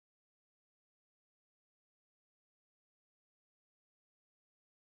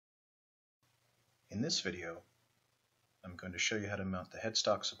In this video, I'm going to show you how to mount the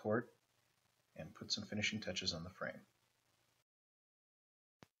headstock support and put some finishing touches on the frame.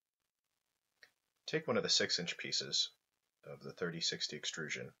 Take one of the 6-inch pieces of the 3060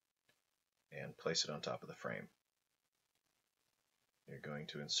 extrusion and place it on top of the frame. You're going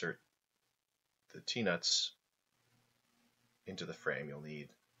to insert the T-nuts into the frame. You'll need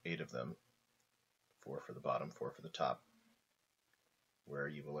 8 of them, 4 for the bottom, 4 for the top, where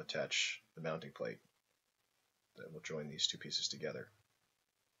you will attach the mounting plate that will join these two pieces together.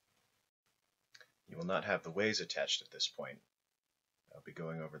 You will not have the ways attached at this point. I'll be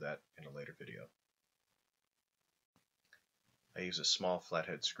going over that in a later video. I use a small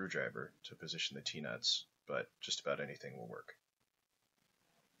flathead screwdriver to position the T-nuts, but just about anything will work.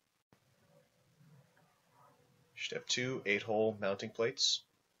 You should have 2 8-hole mounting plates,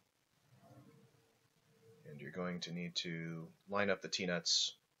 and you're going to need to line up the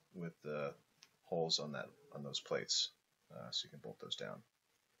T-nuts with the holes on those plates, so you can bolt those down.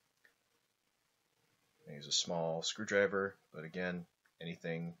 I use a small screwdriver, but again,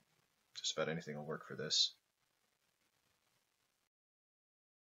 just about anything will work for this.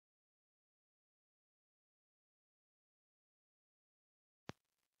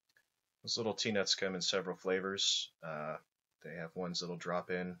 Those little T-nuts come in several flavors. They have ones that'll drop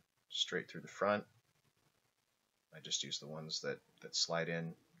in straight through the front. I just use the ones that slide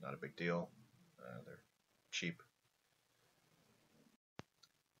in, not a big deal. They're cheap.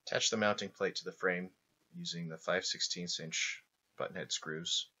 Attach the mounting plate to the frame using the 5/16 inch button head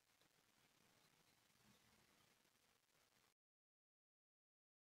screws.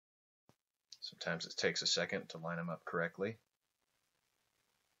 Sometimes it takes a second to line them up correctly.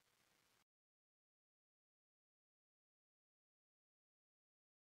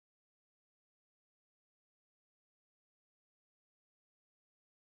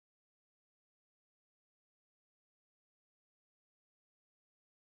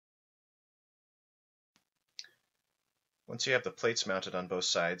 Once you have the plates mounted on both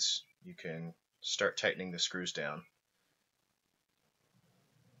sides, you can start tightening the screws down.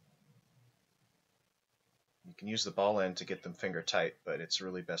 You can use the ball end to get them finger tight, but it's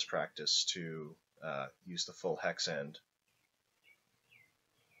really best practice to use the full hex end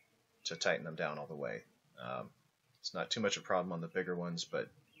to tighten them down all the way. It's not too much a problem on the bigger ones, but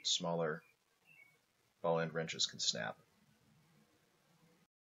smaller ball end wrenches can snap.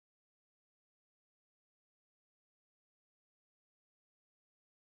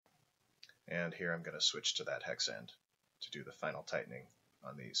 And here I'm going to switch to that hex end to do the final tightening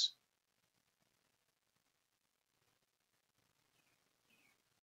on these.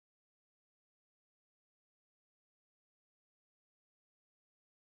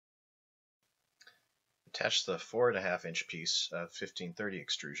 Attach the 4.5 inch piece of 1530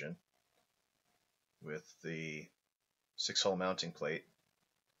 extrusion with the 6-hole mounting plate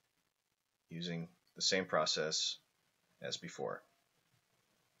using the same process as before.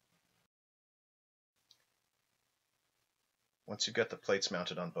 Once you've got the plates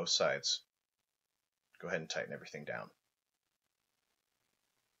mounted on both sides, go ahead and tighten everything down.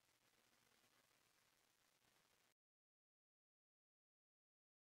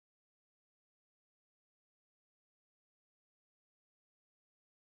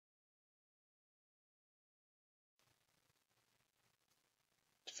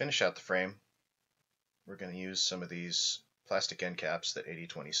 To finish out the frame, we're going to use some of these plastic end caps that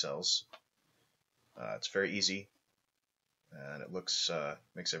 80/20 sells. It's very easy, and it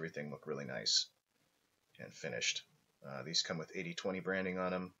makes everything look really nice and finished. These come with 80/20 branding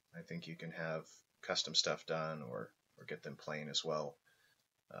on them. I think you can have custom stuff done or get them plain as well.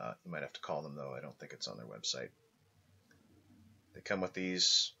 You might have to call them though. I don't think it's on their website. They come with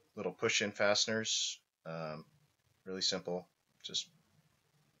these little push-in fasteners. Really simple. Just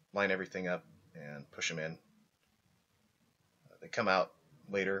line everything up and push them in. They come out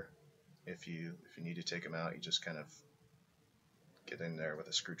later. If you need to take them out, you just kind of get in there with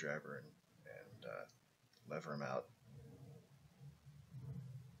a screwdriver and lever them out.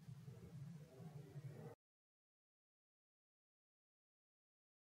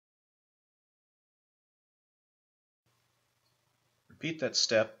 Repeat that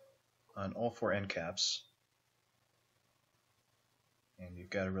step on all 4 end caps, and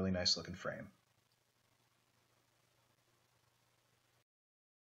you've got a really nice looking frame.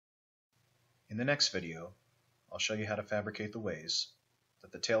 In the next video, I'll show you how to fabricate the ways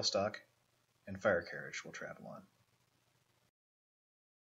that the tailstock and fire carriage will travel on.